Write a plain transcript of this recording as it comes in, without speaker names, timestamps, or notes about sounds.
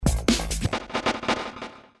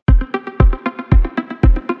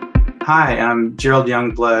Hi, I'm Gerald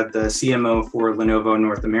Youngblood, the CMO for Lenovo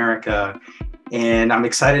North America, and I'm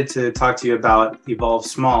excited to talk to you about Evolve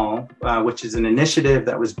Small, which is an initiative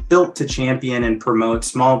that was built to champion and promote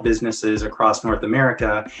small businesses across North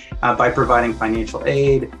America by providing financial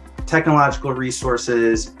aid, technological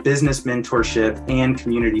resources, business mentorship, and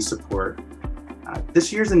community support.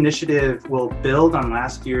 This year's initiative will build on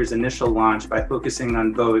last year's initial launch by focusing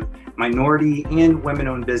on both minority and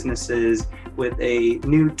women-owned businesses with a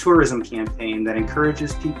new tourism campaign that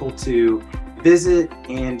encourages people to visit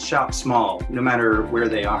and shop small, no matter where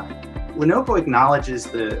they are. Lenovo acknowledges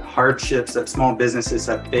the hardships that small businesses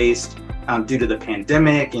have faced due to the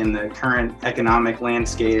pandemic and the current economic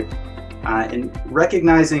landscape. And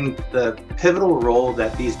recognizing the pivotal role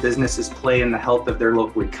that these businesses play in the health of their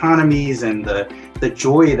local economies and the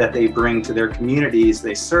joy that they bring to their communities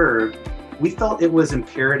they serve, we felt it was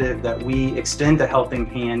imperative that we extend a helping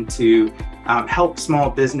hand to help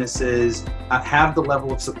small businesses have the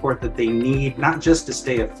level of support that they need, not just to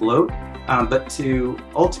stay afloat, but to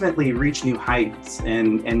ultimately reach new heights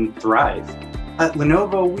and thrive. At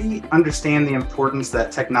Lenovo, we understand the importance that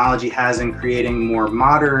technology has in creating more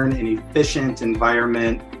modern and efficient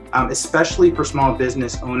environment, especially for small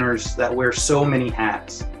business owners that wear so many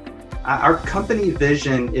hats. Our company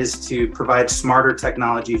vision is to provide smarter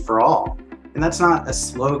technology for all. And that's not a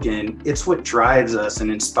slogan, it's what drives us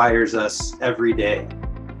and inspires us every day.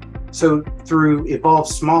 So through Evolve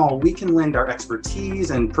Small, we can lend our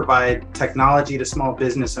expertise and provide technology to small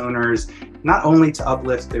business owners, not only to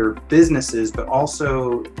uplift their businesses, but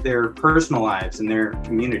also their personal lives and their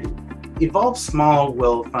community. Evolve Small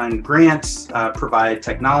will fund grants, provide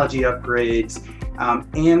technology upgrades,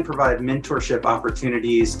 and provide mentorship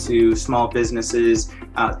opportunities to small businesses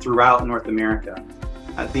throughout North America.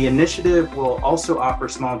 The initiative will also offer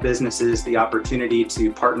small businesses the opportunity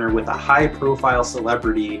to partner with a high-profile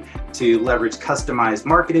celebrity to leverage customized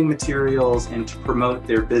marketing materials and to promote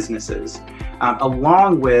their businesses,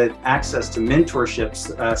 along with access to mentorship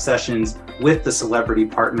sessions with the celebrity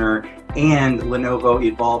partner and Lenovo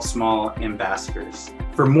Evolve Small ambassadors.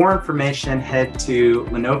 For more information, head to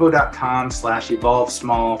lenovo.com/Evolve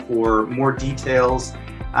Small for more details.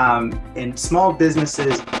 And small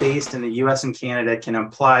businesses based in the US and Canada can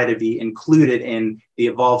apply to be included in the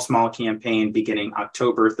Evolve Small campaign beginning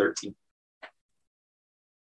October 13th.